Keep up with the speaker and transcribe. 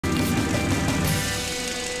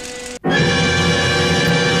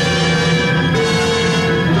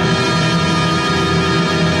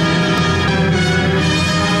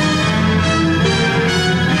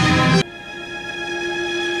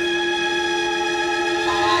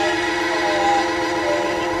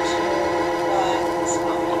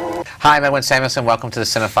Hi, I'm Edwin Samuelson. Welcome to the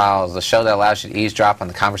CineFiles, the show that allows you to eavesdrop on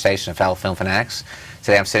the conversation of fellow film fanatics.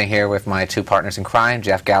 Today I'm sitting here with my two partners in crime,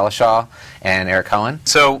 Jeff Galashaw and Eric Cohen.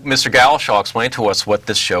 So, Mr. Galashaw, explain to us what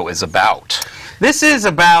this show is about. This is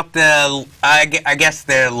about the, I guess,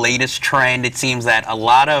 the latest trend. It seems that a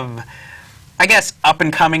lot of, I guess,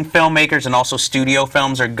 up-and-coming filmmakers and also studio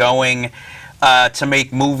films are going to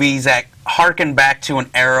make movies that harken back to an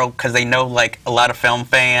era because they know, like, a lot of film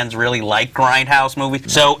fans really like Grindhouse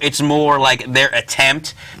movies. So it's more like their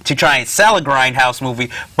attempt to try and sell a Grindhouse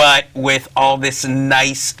movie, but with all this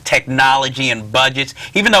nice technology and budgets,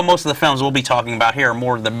 even though most of the films we'll be talking about here are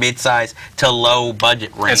more the mid-size to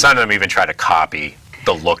low-budget range. And some of them even try to copy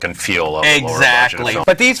the look and feel of the lower budget film.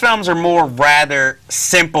 But these films are more rather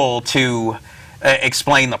simple to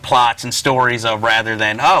explain the plots and stories of, rather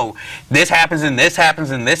than, oh, this happens and this happens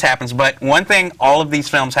and this happens. But one thing all of these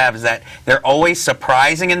films have is that they're always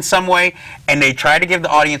surprising in some way, and they try to give the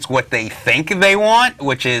audience what they think they want,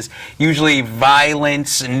 which is usually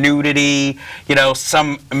violence, nudity, you know,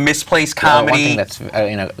 some misplaced comedy. Well, one thing that's,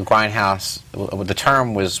 you know, Grindhouse, the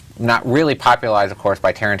term was not really popularized, of course,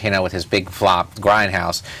 by Tarantino with his big flop,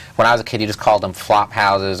 Grindhouse. When I was a kid, you just called them flop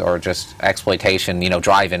houses or just exploitation, you know,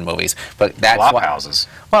 drive-in movies. But that's flop houses.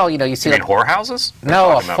 Well, you know, you see. You mean whore houses?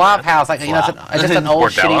 No, a flop house, like, you know, it's just an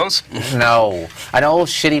old Bordellos? shitty. No, an old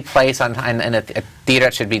shitty place in a theater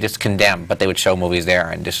that should be just condemned, but they would show movies there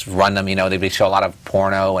and just run them. You know, they'd show a lot of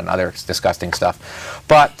porno and other disgusting stuff.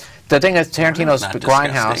 But the thing is, Tarantino's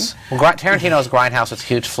Grindhouse. Well, Tarantino's Grindhouse was a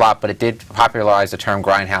huge flop, but it did popularize the term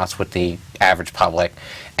Grindhouse with the average public,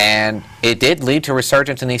 and it did lead to a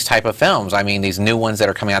resurgence in these type of films. I mean, these new ones that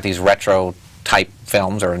are coming out, these retro type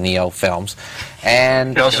films or neo films,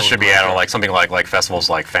 and it also should be added like something like festivals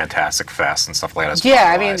like Fantastic Fest and stuff like that. Yeah,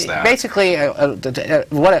 I mean, basically,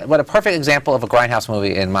 what a perfect example of a Grindhouse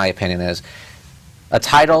movie, in my opinion, is a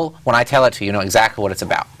title. When I tell it to you, you know exactly what it's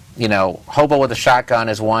about. You know, Hobo with a Shotgun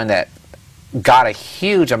is one that got a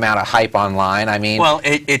huge amount of hype online. I mean, well,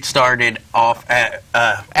 it started off at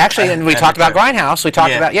actually, and we talked about Grindhouse. We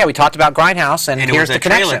talked about we talked about Grindhouse, and here's the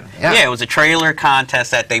connection. Yeah, it was a trailer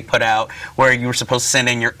contest that they put out where you were supposed to send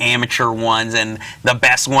in your amateur ones, and the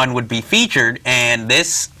best one would be featured. And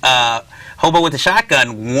this Hobo with a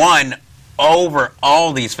Shotgun won over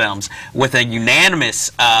all these films with a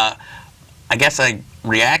unanimous, I guess, a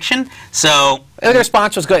reaction. So the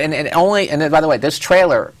response was good, and by the way, this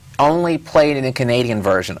trailer only played in the Canadian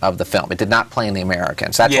version of the film. It did not play in the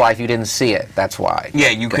Americans. That's why if you didn't see it, that's why. Yeah,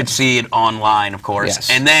 you could see it online, of course.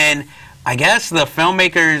 Yes. And then I guess the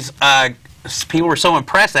filmmakers, people were so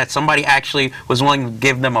impressed that somebody actually was willing to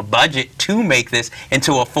give them a budget to make this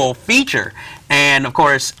into a full feature. And of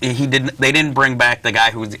course, they didn't bring back the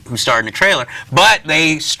guy who starred in the trailer, but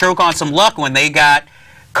they struck on some luck when they got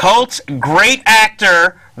cult great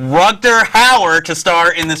actor Rutger Hauer to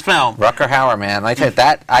star in this film. Rutger Hauer, man. I tell you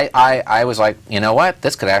that I was like, you know what?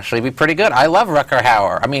 This could actually be pretty good. I love Rutger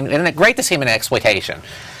Hauer. I mean, isn't it great to see him in exploitation?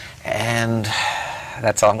 And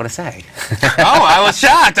that's all I'm going to say. Oh, I was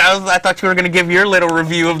shocked. I thought you were going to give your little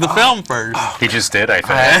review of the film first. He just did, I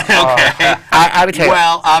think. Okay. I would tell you.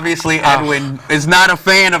 Well, obviously, Edwin is not a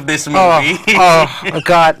fan of this movie. Oh,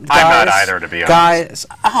 God. Guys, I'm not either, to be honest. Guys.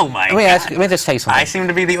 Oh, my God. Let me just tell you something. I seem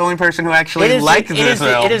to be the only person who actually liked this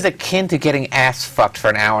film. It is akin to getting ass fucked for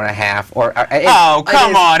an hour and a half. Oh,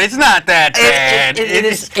 come on. It's not that bad.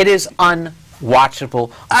 It is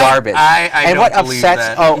unwatchable garbage. I don't believe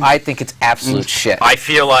that. I think it's absolute shit. I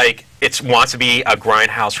feel like it wants to be a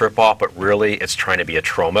Grindhouse ripoff, but really it's trying to be a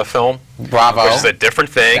trauma film. Bravo. Which is a different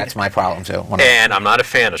thing. That's my problem, too. And I'm not a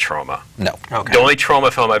fan of trauma. No. Okay. The only trauma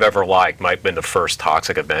film I've ever liked might have been the first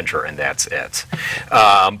Toxic Avenger, and that's it.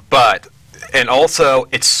 And also,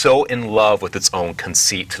 it's so in love with its own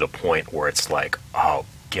conceit to the point where it's like, oh,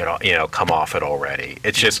 come off it already.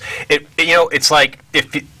 It's just, it's like,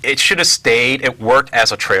 if it should have stayed, it worked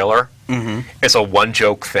as a trailer. It's a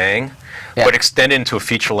one-joke thing. Yeah. But extended into a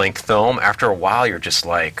feature-length film, after a while, you're just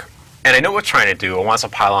like, and I know what it's trying to do. It wants to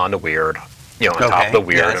pile on the weird, on top of the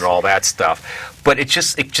weird and all that stuff. But you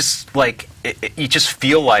just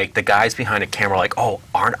feel like the guys behind the camera are like, oh,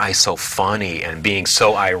 aren't I so funny and being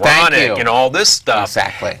so ironic and all this stuff.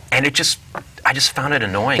 Exactly. And I just found it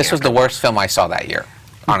annoying. This was the worst film I saw that year.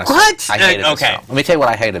 Honestly, what? I hated this film. Let me tell you what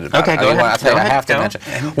I hated about it. Go ahead. I'll tell you, I have to mention.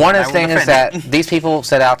 One of the things is that these people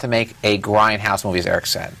set out to make a Grindhouse movie, as Eric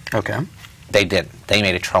said. Okay. They didn't. They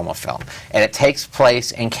made a trauma film. And it takes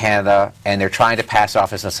place in Canada, and they're trying to pass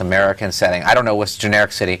off as this American setting. I don't know what's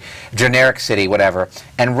generic city, whatever.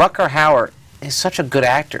 And Rutger Hauer is such a good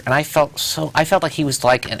actor, and I felt like he was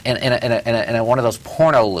like in one of those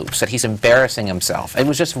porno loops, that he's embarrassing himself. It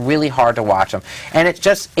was just really hard to watch him, and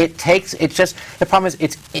the problem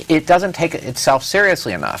is it doesn't take itself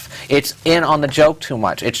seriously enough. It's in on the joke too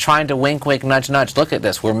much. It's trying to wink, wink, nudge, nudge. Look at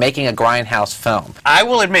this. We're making a Grindhouse film. I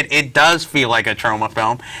will admit, it does feel like a trauma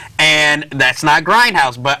film, and that's not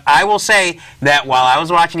Grindhouse, but I will say that while I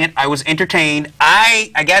was watching it, I was entertained.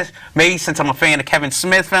 I guess maybe since I'm a fan of Kevin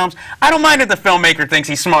Smith films, I don't mind if the filmmaker thinks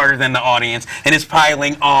he's smarter than the audience and is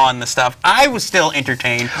piling on the stuff. I was still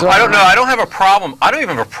entertained. I don't know. I don't have a problem. I don't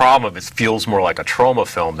even have a problem if it feels more like a trauma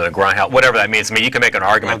film than a Grindhouse, whatever that means. I mean, you can make an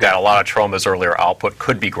argument that a lot of Trauma's earlier output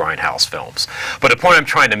could be Grindhouse films. But the point I'm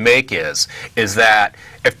trying to make is that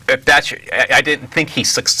if that's, I didn't think he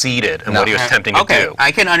succeeded in what he was attempting to do.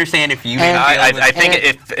 I can understand if you. I think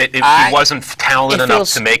if he wasn't talented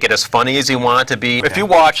enough to make it as funny as he wanted to be. If you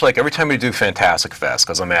watch, like, every time we do Fantastic Fest,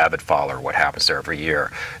 because I'm an avid follower of what happens there every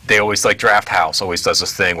year, they always, like, Draft House always does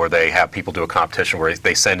this thing where they have people do a competition where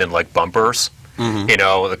they send in, like, bumpers. You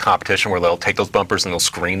know, the competition where they'll take those bumpers and they'll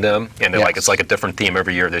screen them, and they're like, it's like a different theme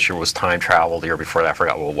every year. This year was time travel. The year before that, I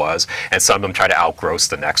forgot what it was. And some of them try to outgross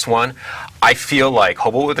the next one. I feel like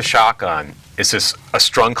Hobo with a Shotgun is just a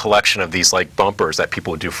strung collection of these, like, bumpers that people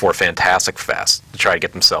would do for Fantastic Fest to try to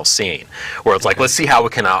get themselves seen. Where it's like, let's see how we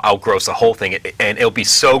can outgross the whole thing, and it'll be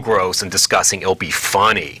so gross and disgusting, it'll be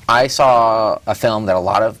funny. I saw a film that a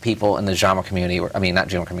lot of people in the genre community, not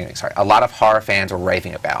genre community, sorry, a lot of horror fans were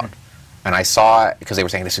raving about. And I saw it because they were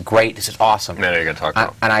saying, this is great, this is awesome. I know you're going to talk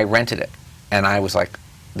about. And I rented it. And I was like,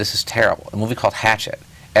 this is terrible. A movie called Hatchet.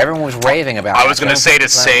 Everyone was raving about it. I was going to say the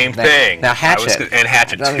same thing. Now, Hatchet. And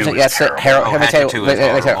Hatchet 2 is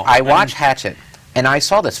terrible. I watched Hatchet, and I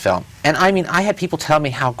saw this film. And I mean, I had people tell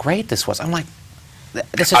me how great this was. I'm like,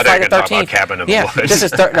 this is Friday the 13th. Cabin in the Woods. This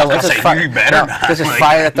is Friday the 13th.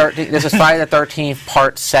 This is Friday the 13th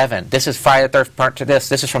Part 7. This is Friday the 13th Part 2. This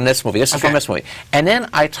is from this movie. This is from this movie. And then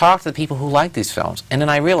I talked to the people who like these films, and then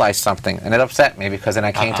I realized something, and it upset me because then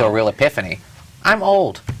I came to a real epiphany. I'm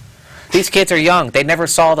old. These kids are young. They never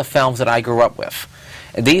saw the films that I grew up with.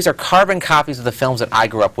 These are carbon copies of the films that I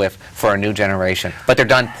grew up with for a new generation, but they're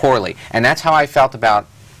done poorly. And that's how I felt about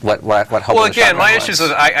what Hobo. Well, again, my issue is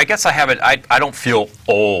I guess I haven't. I don't feel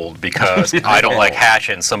old because I don't like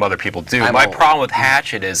Hatchet and some other people do. My problem with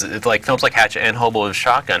Hatchet is, it's like films like Hatchet and Hobo with a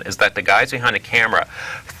Shotgun, is that the guys behind the camera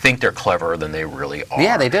think they're cleverer than they really are.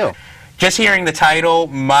 Yeah, they do. Just hearing the title,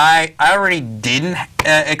 I already didn't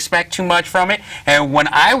expect too much from it, and when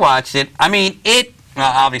I watched it, I mean,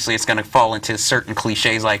 obviously it's going to fall into certain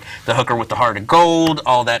cliches like the hooker with the heart of gold,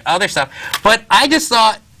 all that other stuff, but I just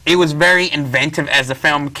thought it was very inventive as the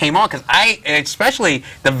film came on, because especially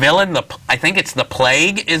the villain, I think it's the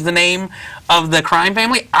Plague is the name of the crime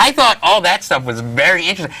family. I thought all that stuff was very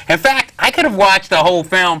interesting. In fact, I could have watched the whole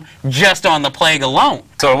film just on the Plague alone.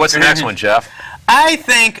 So what's the next one, Jeff? I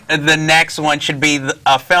think the next one should be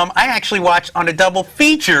a film I actually watched on a double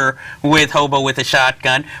feature with Hobo with a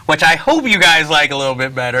Shotgun, which I hope you guys like a little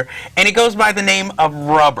bit better, and it goes by the name of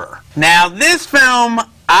Rubber. Now, this film,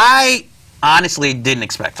 I honestly didn't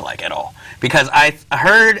expect to like at all, because I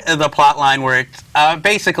heard the plot line where it's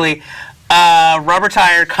basically rubber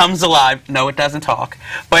tire comes alive. No, it doesn't talk,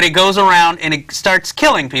 but it goes around and it starts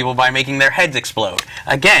killing people by making their heads explode.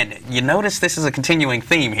 Again, you notice this is a continuing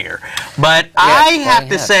theme here, but I have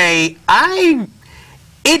to say,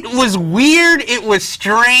 it was weird, it was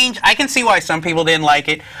strange. I can see why some people didn't like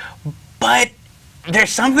it, but there's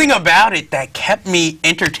something about it that kept me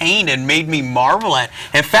entertained and made me marvel at.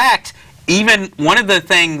 In fact, even one of the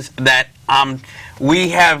things that we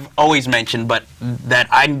have always mentioned, but that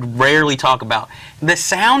I rarely talk about, the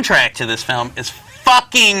soundtrack to this film is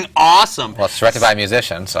fucking awesome. Well, it's directed by a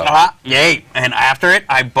musician, so. Yay. And after it,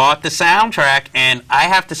 I bought the soundtrack, and I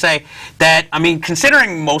have to say that, I mean,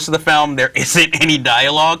 considering most of the film there isn't any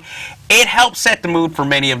dialogue, it helps set the mood for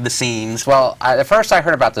many of the scenes. Well, the first I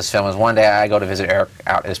heard about this film was one day I go to visit Eric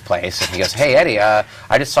out at his place, and he goes, "Hey, Eddie,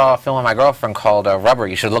 I just saw a film with my girlfriend called Rubber.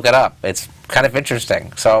 You should look it up. It's kind of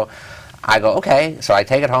interesting." So I go, "Okay." So I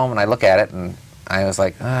take it home, and I look at it, and I was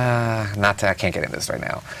like, I can't get into this right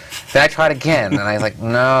now. Then I tried again, and I was like,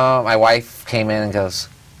 no. My wife came in and goes,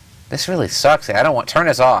 "This really sucks. I don't want, turn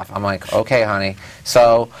this off." I'm like, "Okay, honey."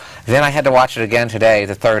 So then I had to watch it again today,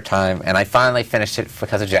 the third time, and I finally finished it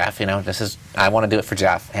because of Jeff. You know, I want to do it for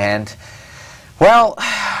Jeff. And, well,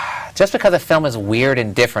 just because a film is weird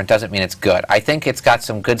and different doesn't mean it's good. I think it's got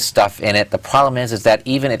some good stuff in it. The problem is that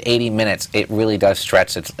even at 80 minutes, it really does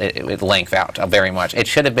stretch its length out very much. It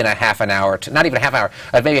should have been a half an hour, not even a half an hour,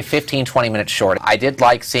 maybe a 15, 20 minutes short. I did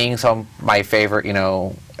like seeing some of my favorite,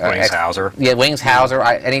 Wings Hauser. Yeah, Wings Hauser.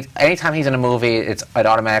 Anytime he's in a movie, it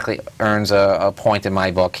automatically earns a point in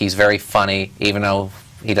my book. He's very funny, even though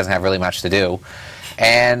he doesn't have really much to do.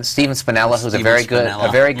 And Steven Spinella, who's a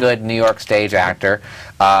very good New York stage actor.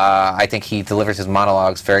 I think he delivers his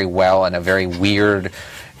monologues very well in a very weird,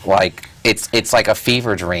 like it's like a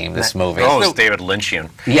fever dream. This movie. Oh, it's David Lynchian.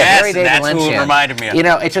 Yeah, yes, very David that's Lynchian. who it reminded me of. You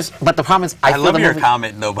know, it just. But the problem is, I feel love your movie,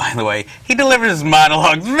 comment though. By the way, he delivers his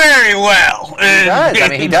monologues very well. He does. I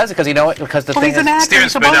mean, he does it because you know what? Because the thing is, Steven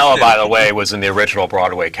Spinella, by the way, was in the original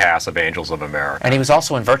Broadway cast of Angels of America, and he was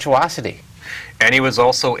also in Virtuosity. And he was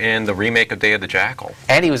also in the remake of Day of the Jackal.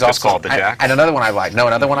 And he was also called The Jackal. And another one I like. No,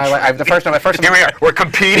 another one I like. The first one. Here we are. We're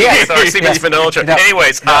competing with our Steven Spinella. No,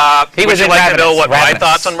 anyways, he would was you in like to know Ravenous. what my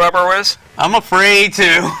thoughts on Rubber was? I'm afraid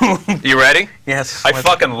to. You ready? Yes. I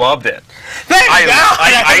fucking loved it. Thank God.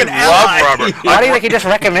 I love Rubber. Why do you think he just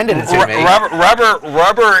recommended it to me?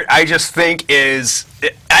 Rubber, I just think is.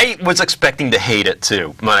 I was expecting to hate it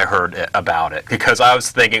too when I heard about it because I was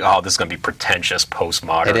thinking, oh, this is going to be pretentious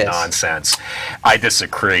postmodern nonsense. I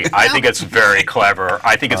disagree. I think it's very clever.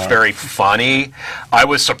 I think it's very funny. I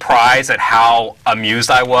was surprised at how amused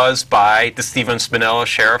I was by the Steven Spinella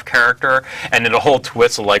sheriff character, and then the whole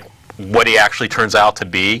twist of like what he actually turns out to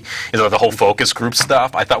be, you know, the whole focus group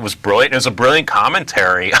stuff, I thought was brilliant. It was a brilliant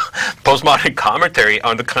commentary, postmodern commentary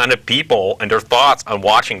on the kind of people and their thoughts on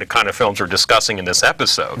watching the kind of films we're discussing in this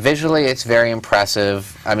episode. Visually, it's very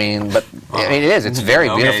impressive. I mean, but I mean, it is. It's very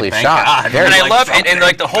beautifully shot. God. Very And I love, and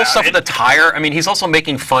like the whole stuff with the tire, I mean, he's also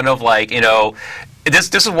making fun of like, you know,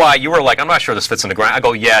 this is why you were like, I'm not sure this fits in the ground. I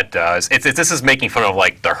go, yeah, it does. This is making fun of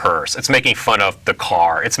like the hearse. It's making fun of the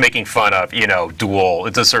car. It's making fun of, you know,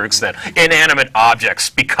 Duel to a certain extent. Inanimate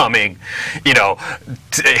objects becoming,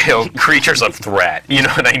 creatures of threat. You know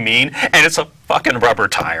what I mean? And it's a fucking rubber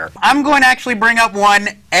tire. I'm going to actually bring up one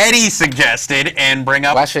Eddie suggested and bring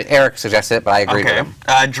up. Well, actually, Eric suggested it, but I agree with him.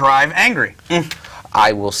 Drive Angry.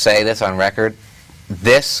 I will say this on record.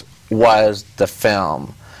 This was the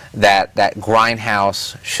film that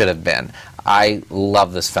Grindhouse should have been. I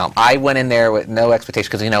love this film. I went in there with no expectation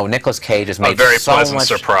because, you know, Nicolas Cage has made a very so pleasant much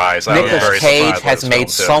surprise. Nicolas Cage has made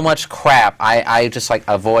so much crap. I just like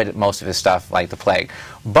avoided most of his stuff like the plague.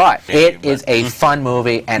 But it is a fun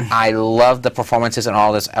movie, and I love the performances and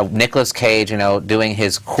all this. Nicolas Cage, you know, doing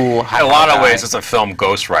his cool. In a lot of ways, it's a film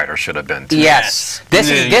Ghost Rider should have been too. Yes,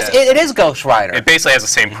 it is Ghost Rider. It basically has the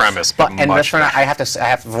same premise, but and much I have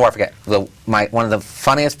to before I forget, one of the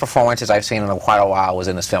funniest performances I've seen in quite a while was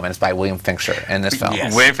in this film, and it's by William Fichtner in this film.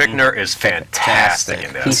 Yes. William Fichtner is fantastic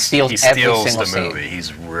in this. He steals every single the movie.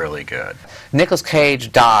 He's really good. Nicolas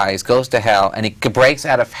Cage dies, goes to hell, and he breaks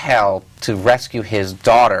out of hell to rescue his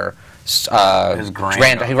daughter.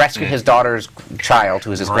 He rescued his daughter's child,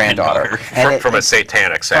 who is his granddaughter, from a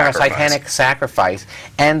satanic sacrifice. From a satanic sacrifice,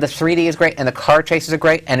 and the 3D is great, and the car chases are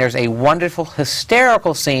great, and there's a wonderful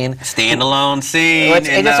hysterical scene. Standalone scene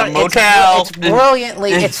in a motel. It's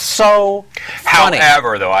brilliantly. It's so funny.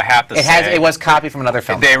 However, though, I have to say, it was copied from another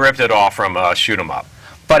film. They ripped it off from Shoot 'Em Up.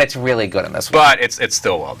 But it's really good in this one. But it's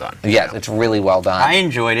still well done. Yes, it's really well done. I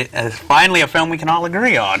enjoyed it. It's finally a film we can all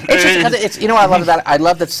agree on. It's just because it's, you know what I love about it? I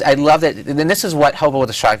love that, and this is what Hobo with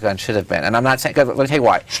a Shotgun should have been. And I'm not saying, let me tell you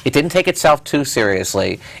why. It didn't take itself too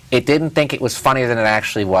seriously. It didn't think it was funnier than it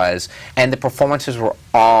actually was. And the performances were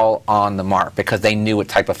all on the mark because they knew what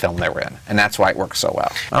type of film they were in. And that's why it works so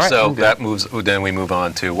well. All right, so then we move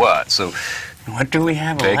on to what? So what do we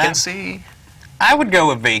have? Vacancy? I would go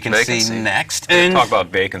with Vacancy next. We'll talk about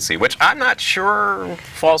Vacancy, which I'm not sure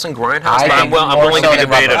falls in Grindhouse, but I'm willing to be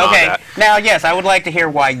debated on that. Now, yes, I would like to hear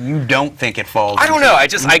why you don't think it falls. I don't know. I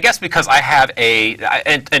guess because I have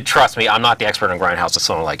and trust me, I'm not the expert on Grindhouse as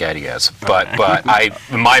someone like Eddie is, but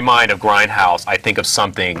in my mind of Grindhouse, I think of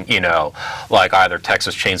something, you know, like either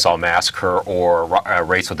Texas Chainsaw Massacre or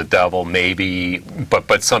Race with the Devil, maybe,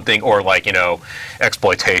 but something, or like, you know,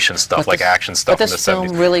 exploitation stuff, like action stuff from the 70s. But this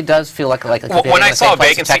film really does feel like when I saw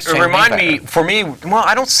Vacancy, it reminded me, for me, well,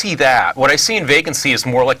 I don't see that. What I see in Vacancy is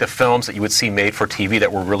more like the films that you would see made for TV that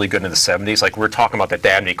were really good in the 70s. Like we're talking about the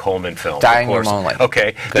Dabney Coleman film. Dying Your Moonlight.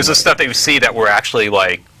 Okay. There's the stuff that you see that were actually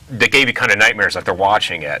like, that gave you kind of nightmares after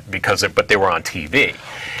watching it, but they were on TV.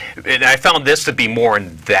 And I found this to be more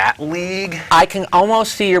in that league. I can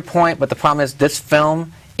almost see your point, but the problem is this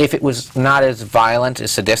film, if it was not as violent,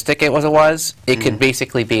 as sadistic it was, it could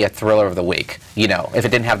basically be a thriller of the week, you know, if it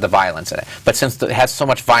didn't have the violence in it. But since it has so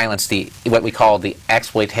much violence, what we call the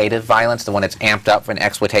exploitative violence, the one that's amped up for an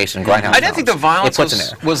exploitation, Grindhouse. I didn't think the violence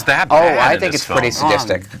was that bad. Oh, I think it's pretty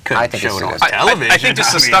sadistic. I think it's sadistic. Television, I think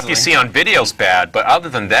just the stuff you see on video is bad, but other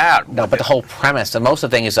than that... No, but the whole premise, most of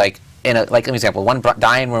the thing is like, like an example, one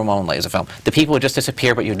Dining Room Only is a film. The people would just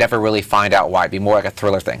disappear, but you'd never really find out why. It'd be more like a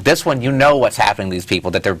thriller thing. This one, you know what's happening to these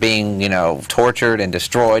people, that they're being, tortured and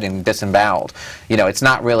destroyed and disemboweled. It's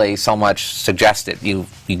not really so much suggested. You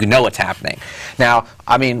know what's happening. Now,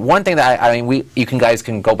 I mean, one thing that you guys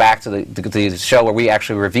can go back to the show where we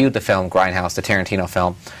actually reviewed the film Grindhouse, the Tarantino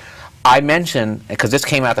film. I mentioned, because this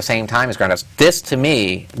came out at the same time as Grindhouse, this to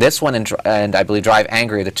me, this one and I believe Drive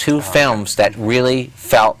Angry are the two films that really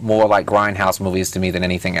felt more like Grindhouse movies to me than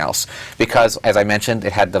anything else. Because, as I mentioned,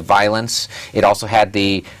 it had the violence, it also had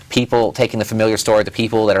the people taking the familiar story, the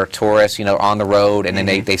people that are tourists, on the road, and then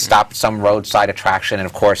they stop at some roadside attraction, and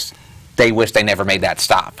of course, they wish they never made that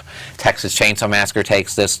stop. Texas Chainsaw Massacre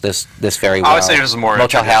takes this very well. I would say there's more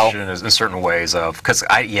Motel Hell in certain ways of, because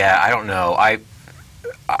I don't know,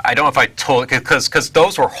 I don't know if I told, because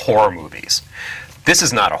those were horror movies. This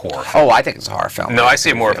is not a horror film. Oh, I think it's a horror film. No, I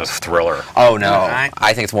see it more of a thriller. Oh, no.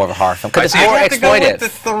 I think it's more of a horror film. Because it's more exploitive. Go with the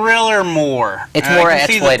thriller more. It's more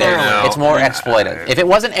exploitive. It's more exploitive. If it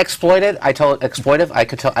wasn't exploited, exploitive, I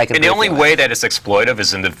could. And the only way that it's exploitive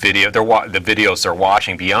is in the video. The videos they're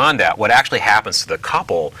watching. Beyond that, what actually happens to the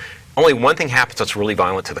couple? Only one thing happens that's really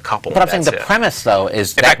violent to the couple. But I'm saying the premise, though,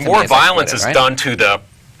 is in fact more violence is done to the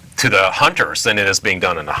hunters than it is being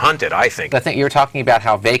done in the hunted, I think. I think you were talking about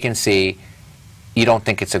how Vacancy, you don't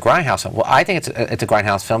think it's a Grindhouse film. Well, I think it's a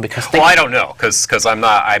Grindhouse film because... Well, I don't know, because I'm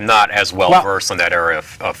not as well versed in that area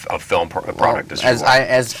of film product as you are.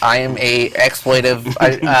 As I am a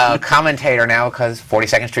exploitive commentator now, because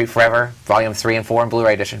 42nd Street Forever, Volume 3 and 4 in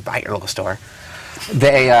Blu-ray edition, buy at your local store.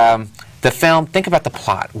 The film, think about the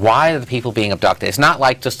plot. Why are the people being abducted? It's not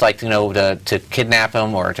like just like, to kidnap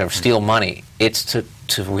them or to steal money. It's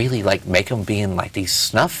to really make them be in these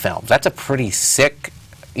snuff films. That's a pretty sick,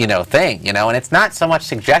 thing, and it's not so much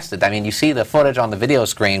suggested. I mean, you see the footage on the video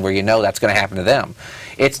screen where that's going to happen to them.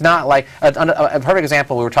 It's not like, a perfect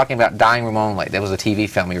example, we were talking about Dining Room Only. That was a TV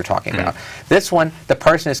film we were talking about. This one, the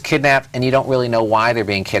person is kidnapped and you don't really know why they're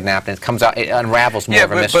being kidnapped, and it unravels more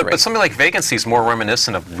of a mystery. But something like Vacancy is more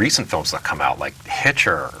reminiscent of recent films that come out, like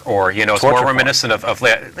Hitcher, or, it's more reminiscent of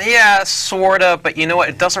yeah, sort of, but you know what,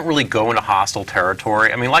 it doesn't really go into hostile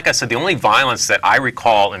territory. I mean, like I said, the only violence that I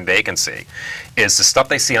recall in Vacancy is the stuff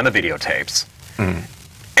they see on the videotapes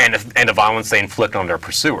and the violence they inflict on their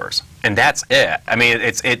pursuers. And that's it. I mean,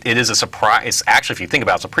 it is a surprise. It's actually, if you think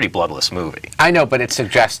about it, it's a pretty bloodless movie. I know, but it's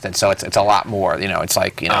suggested, so it's a lot more. It's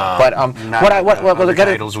like to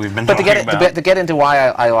get into why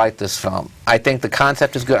I like this film, I think the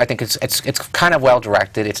concept is good. I think it's kind of well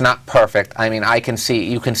directed. It's not perfect. I mean, you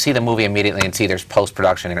can see the movie immediately and see there's post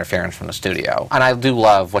production interference from the studio. And I do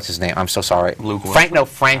love, what's his name? I'm so sorry. Frank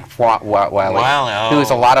Wiley, who is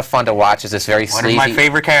a lot of fun to watch. Is this very sleazy? One of my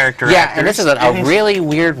favorite characters. Yeah, and this is a really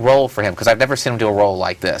weird role for him, because I've never seen him do a role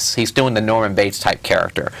like this. He's doing the Norman Bates type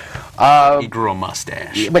character. He grew a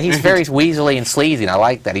mustache. But he's very weaselly and sleazy, and I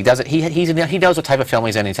like that. He does it. He knows what type of film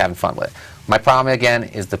he's in and he's having fun with it. My problem, again,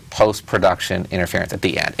 is the post-production interference at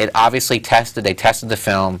the end. It obviously they tested the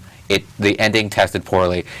film. The ending tested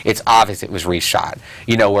poorly. It's obvious it was reshot.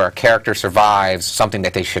 Where a character survives something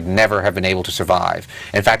that they should never have been able to survive.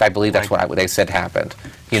 In fact, I believe that's what they said happened.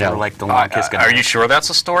 Like the long kiss. Are you sure that's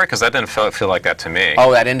a story? Because that didn't feel like that to me.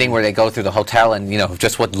 Oh, that ending where they go through the hotel and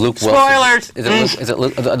just what Luke Wilson. Spoilers. Is it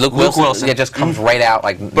Luke Wilson? It just comes right out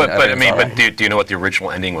like. But do you know what the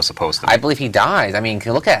original ending was supposed to be? I believe he dies. I mean,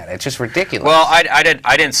 look at it. It's just ridiculous. Well, I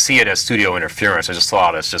didn't see it as studio interference. I just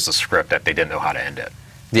thought it's just a script that they didn't know how to end it.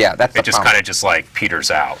 Yeah, that's it. Just kind of just like peters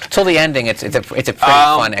out till the ending. It's a pretty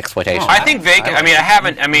fun exploitation. I think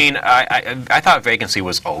I thought Vacancy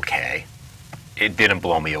was okay. It didn't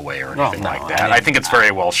blow me away or anything like that. I think it's very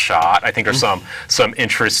well shot. I think there's some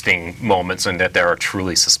interesting moments in that that are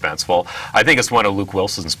truly suspenseful. I think it's one of Luke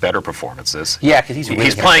Wilson's better performances. Yeah, because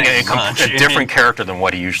he's playing a different character than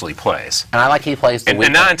what he usually plays. And I like he plays the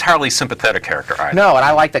and not entirely sympathetic character either. No, and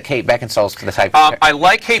I like that Kate Beckinsale's the type. I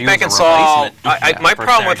like Kate Beckinsale. My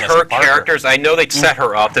problem with her characters, I know they set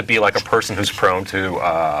her up to be like a person who's prone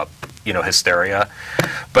to hysteria,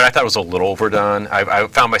 but I thought it was a little overdone. I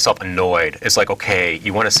found myself annoyed. It's like, okay,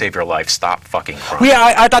 you want to save your life, stop fucking crying.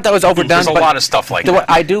 Yeah, I thought that was overdone. There's a lot of stuff like that.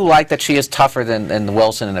 I do like that she is tougher than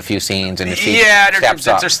Wilson in a few scenes, and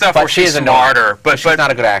there's stuff where she's smarter, but she's not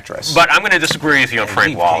a good actress. But I'm going to disagree with you on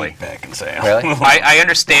Frank Wally. Really? I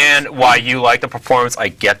understand why you like the performance. I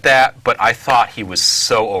get that, but I thought he was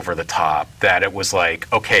so over the top that it was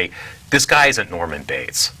like, okay, this guy isn't Norman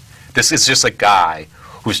Bates. This is just a guy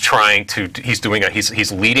who's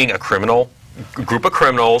he's leading a group of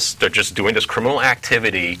criminals. They're just doing this criminal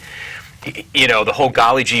activity, you know, the whole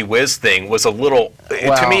golly gee whiz thing was a little,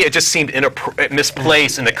 to me, it just seemed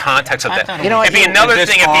misplaced in the context of that. You know, it'd be another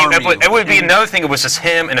thing. It would be another thing. It was just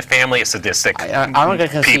him and a family of sadistic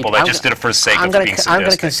people that just did it for the sake of being sadistic. I'm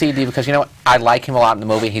going to concede to you because, you know what, I like him a lot in the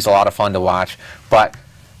movie. He's a lot of fun to watch. But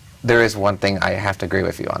there is one thing I have to agree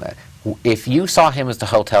with you on that. If you saw him as the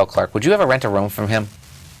hotel clerk, would you ever rent a room from him?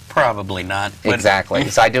 Probably not. Exactly.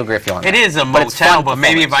 So I do agree with you on that. It is a motel, but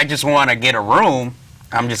maybe if I just want to get a room,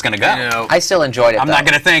 I'm just going to go. You know, I still enjoyed it. I'm not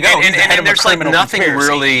going to think, oh, and there's like nothing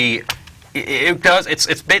really. It does.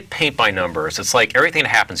 It's bit paint by numbers. It's like everything that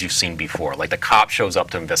happens you've seen before. Like the cop shows up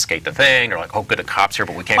to investigate the thing. They're like, "Oh, good, the cop's here,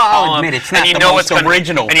 but we can't call him." It's not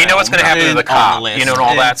original. And you know what's going to happen to the cop. You know, and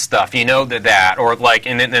all that stuff. You know that, or like,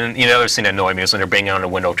 and then you know, the other scene that annoyed me is when they're banging on the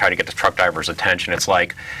window trying to get the truck driver's attention. It's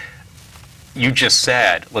like, you just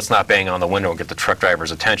said, let's not bang on the window and get the truck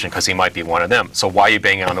driver's attention because he might be one of them. So why are you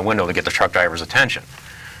banging on the window to get the truck driver's attention?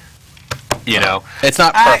 You know, it's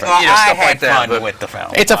not perfect. Stuff like that. Fun with the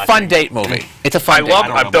film. It's a fun date movie. It's a fun.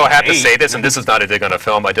 Though I have to say this, and this is not a dig on a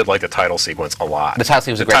film. I did like the title sequence a lot. The title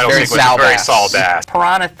sequence was great. Very solid bass.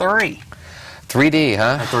 Piranha 3. 3D,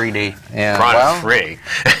 huh? 3D. Yeah. Piranha 3.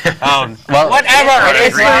 Well, whatever.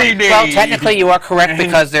 It's 3D. Well, technically, you are correct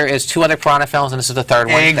because there is 2 other Piranha films, and this is the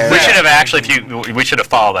 3rd one. We should have actually, we should have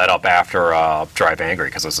followed that up after Drive Angry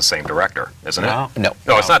because it's the same director, isn't it? No,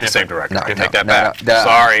 it's not the same director. No, Take that back. No.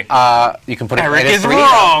 Sorry. You can put it. Eric is 3D,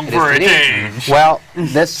 wrong for a change. Well,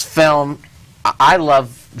 this film, I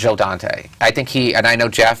love Joe Dante. I think and I know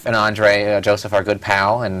Jeff and Andre Joseph are good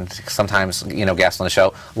pal, and sometimes, you know, guests on the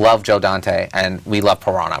show, love Joe Dante, and we love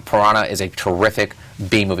Piranha. Piranha is a terrific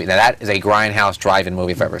B movie. Now, that is a Grindhouse drive-in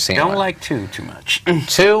movie if I've ever seen one. Don't like 2 too much.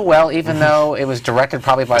 2, well, even though it was directed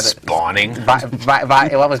probably by Spawning.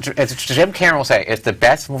 As Jim Cameron will say, it's the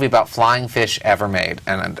best movie about flying fish ever made,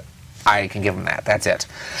 and I can give him that. That's it.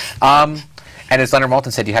 And as Leonard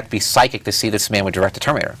Maltin said, you have to be psychic to see this man would direct a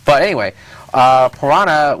Terminator. But anyway,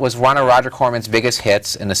 Piranha was one of Roger Corman's biggest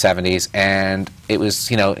hits in the 70s, and it was,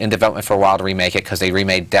 you know, in development for a while to remake it because they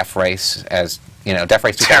remade Death Race as, you know, Death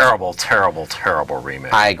Race 2000. Terrible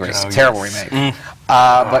remake. I agree. Terrible remake.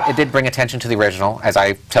 But it did bring attention to the original, as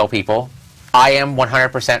I tell people. I am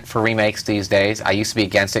 100% for remakes these days. I used to be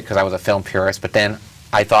against it because I was a film purist, but then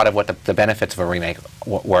I thought of what the benefits of a remake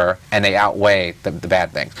were, and they outweigh the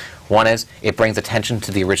bad things. One is it brings attention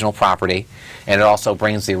to the original property, and it also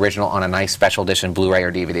brings the original on a nice special edition Blu-ray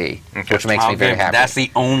or DVD, which makes me very happy. That's the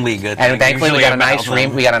only good thing. And thankfully, we got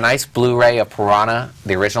a nice Blu-ray of Piranha,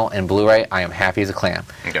 the original, in Blu-ray. I am happy as a clam.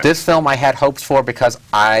 Okay. This film I had hopes for because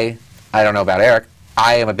I don't know about Eric.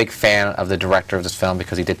 I am a big fan of the director of this film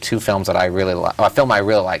because he did 2 films that I really like. A film I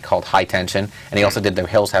really like called High Tension, and he also did the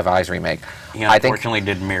Hills Have Eyes remake. He unfortunately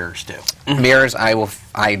did Mirrors too. Mirrors, I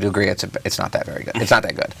do agree. It's not that very good. It's not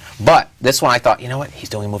that good. But this one, I thought, you know what? He's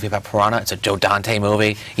doing a movie about Piranha. It's a Joe Dante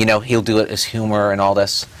movie. You know, he'll do it as humor and all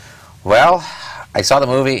this. Well, I saw the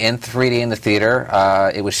movie in 3D in the theater.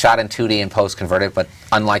 It was shot in 2D and post-converted, but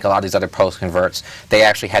unlike a lot of these other post-converts, they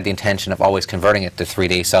actually had the intention of always converting it to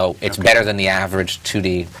 3D, so it's better than the average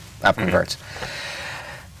 2D converts.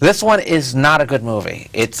 This one is not a good movie.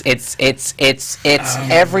 It's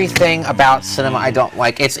everything about cinema I don't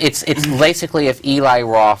like. It's basically if Eli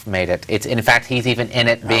Roth made it. In fact, he's even in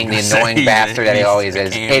it, being the annoying bastard that he always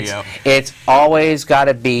is. It's always got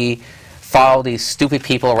to be follow these stupid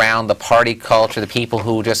people around, the party culture, the people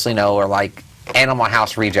who just, you know, are like Animal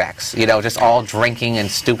House rejects, you know, just all drinking and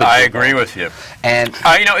stupid I people. agree with you. And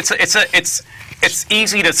you know, it's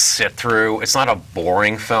easy to sit through. It's not a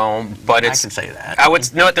boring film, but it's. I can say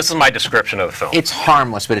that. This is my description of the film. it's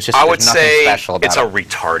harmless, but it's just I would nothing say special about it's it. a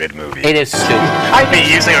retarded movie. It is stupid. I'd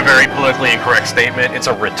be using a very politically incorrect statement. It's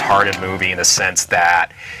a retarded movie in the sense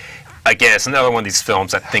that, again, it's another one of these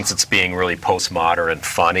films that thinks it's being really postmodern and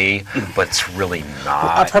funny, but it's really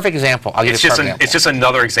not. A perfect example. I'll give you a perfect example. It's just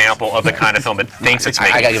another example of the kind of film that thinks it's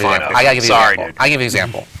making fun of. I gotta give you an Sorry, example. dude. I'll give you an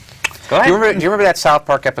example. Go ahead. Do you remember that South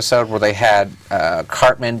Park episode where they had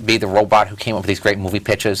Cartman be the robot who came up with these great movie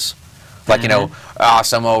pitches? Like, you know,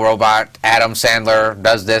 awesome old robot, Adam Sandler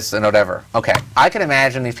does this and whatever. Okay, I can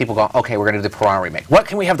imagine these people going, okay, we're going to do the Piranha remake. What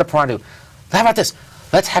can we have the Piranha do? How about this?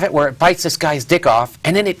 Let's have it where it bites this guy's dick off,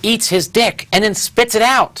 and then it eats his dick, and then spits it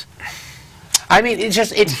out. I mean,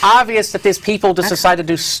 it's obvious that these people just decided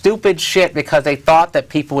to do stupid shit because they thought that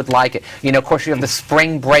people would like it. You know, of course, you have the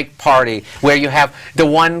spring break party where you have the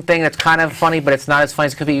one thing that's kind of funny, but it's not as funny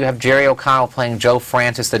as it could be. You have Jerry O'Connell playing Joe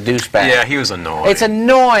Francis, the douchebag. Yeah, he was annoying. It's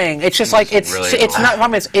annoying. It's just like really it's not. I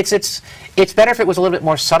mean, it's better if it was a little bit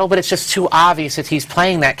more subtle, but it's just too obvious that he's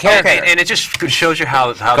playing that character. Okay, and it just shows you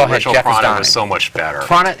how the original Piranha was so much better.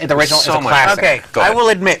 Piranha, the original, is a classic. Okay, I will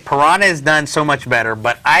admit, Piranha has done so much better,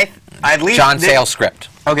 but at least John Sayles' script.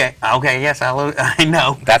 Okay, yes, I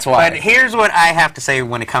know. That's why. But here's what I have to say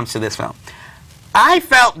when it comes to this film. I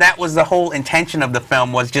felt that was the whole intention of the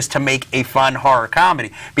film, was just to make a fun horror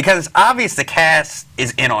comedy. Because it's obvious the cast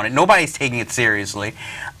is in on it. Nobody's taking it seriously.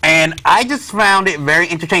 And I just found it very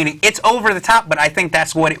entertaining. It's over the top, but I think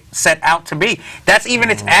that's what it set out to be. That's even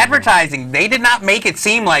its advertising. They did not make it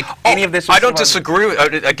seem like any of this was... I don't disagree.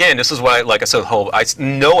 Again, this is why, like I said, I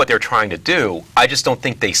know what they're trying to do. I just don't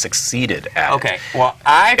think they succeeded at it. Okay, well,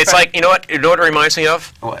 It's like, you know what it reminds me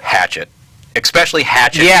of? What? Hatchet. Especially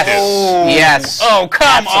Hatchet. Yes. Oh. Yes. Oh,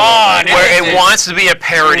 come on. Where it wants to be a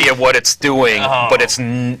parody of what it's doing, but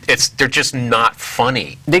they're just not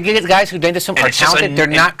funny. The guys who did this are talented. They're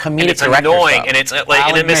not comedic directors. It's annoying, and it's like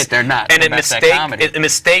I'll admit they're not. And it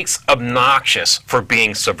mistakes obnoxious for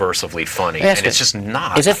being subversively funny, and it's just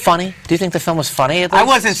not. Is it funny? Do you think the film was funny? I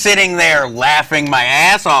wasn't sitting there laughing my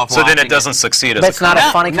ass off. So then it doesn't succeed as a comedy. It's not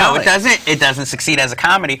a funny comedy. No, it doesn't. It doesn't succeed as a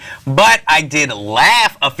comedy. But I did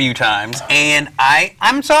laugh a few times. And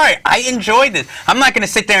I'm sorry, I enjoyed this. I'm not going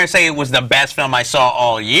to sit there and say it was the best film I saw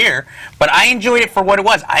all year, but I enjoyed it for what it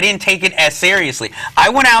was. I didn't take it as seriously. I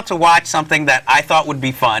went out to watch something that I thought would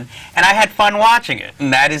be fun, and I had fun watching it.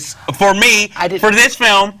 And that is, for me, for this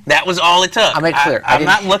film, that was all it took. I'll make it clear. I'm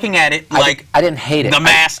not looking at it like I didn't hate it. The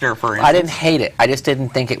Master, for instance. I didn't hate it. I just didn't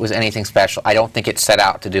think it was anything special. I don't think it set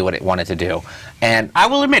out to do what it wanted to do. And I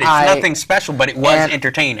will admit, it's nothing special, but it was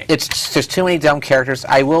entertaining. There's too many dumb characters.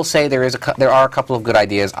 I will say there are a couple of good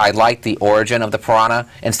ideas. I like the origin of the piranha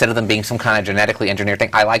instead of them being some kind of genetically engineered thing.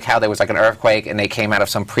 I like how there was like an earthquake and they came out of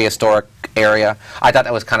some prehistoric area. I thought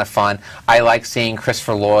that was kind of fun. I like seeing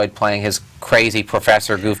Christopher Lloyd playing his crazy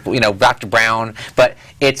professor, Dr. Brown. But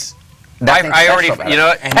it's I already, you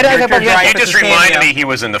know, you just reminded me he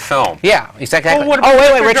was in the film. Yeah, exactly. Well,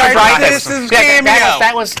 wait, Richard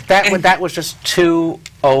Dreyfuss. That was just too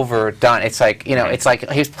overdone. It's like, it's like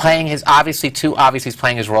he's playing his too obvious. He's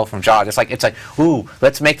playing his role from Jaws. It's like, ooh,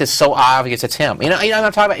 let's make this so obvious it's him. You know what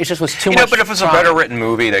I'm talking about? It just was too much. But if it was a better written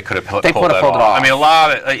movie, they could have pulled it off. I mean, a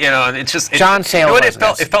lot of it, it's just John Sayles.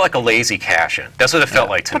 It felt like a lazy cash-in. That's what it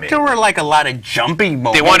felt like to me. But there were like a lot of jumpy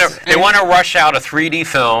moments. They want to rush out a 3D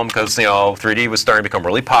film because 3D was starting to become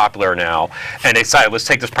really popular now, and they decided, let's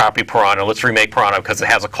take this property Piranha, let's remake Piranha because it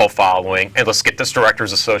has a cult following, and let's get this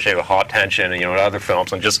directors associated with Hot Tension and other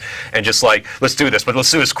films, and just like, let's do this, but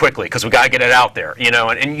let's do this quickly because we got to get it out there,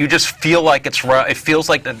 and you just feel like it feels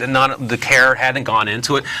like the care hadn't gone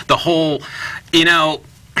into it. The whole,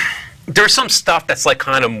 there's some stuff that's like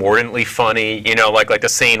kind of mordantly funny, like the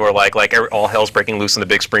scene where like all hell's breaking loose in the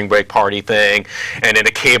big spring break party thing, and then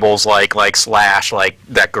the cables like slash like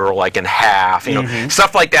that girl like in half,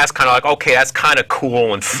 stuff like that's kind of like, okay, that's kind of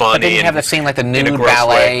cool and funny. But then you have the scene like the nude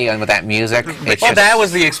ballet and with that music. That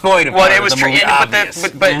was the exploitive part of the movie,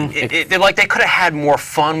 but they could have had more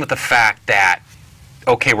fun with the fact that,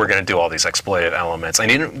 okay, we're going to do all these exploitive elements. And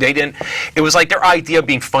they didn't. It was like their idea of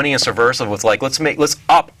being funny and subversive was like, let's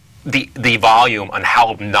up the volume on how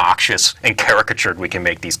obnoxious and caricatured we can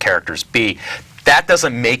make these characters be. That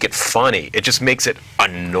doesn't make it funny. It just makes it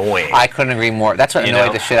annoying. I couldn't agree more. That's what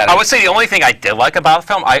annoyed the shit out of me. I would say the only thing I did like about the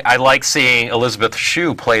film, I like seeing Elizabeth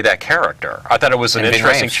Shue play that character. I thought it was an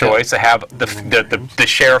interesting choice to have the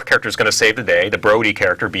sheriff character is going to save the day, the Brody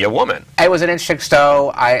character be a woman. It was an interesting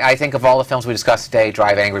show. I think of all the films we discussed today,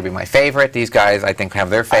 Drive Angry would be my favorite. These guys, I think,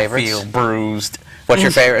 have their favorites. I feel bruised. What's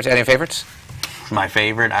your favorite? Any favorites? My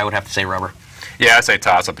favorite, I would have to say Rubber. Yeah, I'd say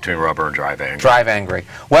toss-up between Rubber and Drive Angry. Drive Angry.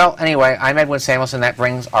 Well, anyway, I'm Edwin Samuelson. That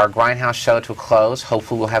brings our Grindhouse show to a close.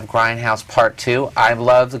 Hopefully we'll have Grindhouse Part 2. I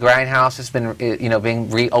love the Grindhouse. It's been, being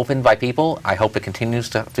reopened by people. I hope it continues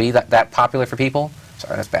to be that popular for people.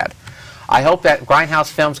 Sorry, that's bad. I hope that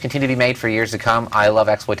Grindhouse films continue to be made for years to come. I love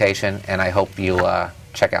exploitation, and I hope you'll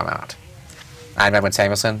check them out. I'm Edwin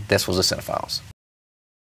Samuelson. This was the CineFiles.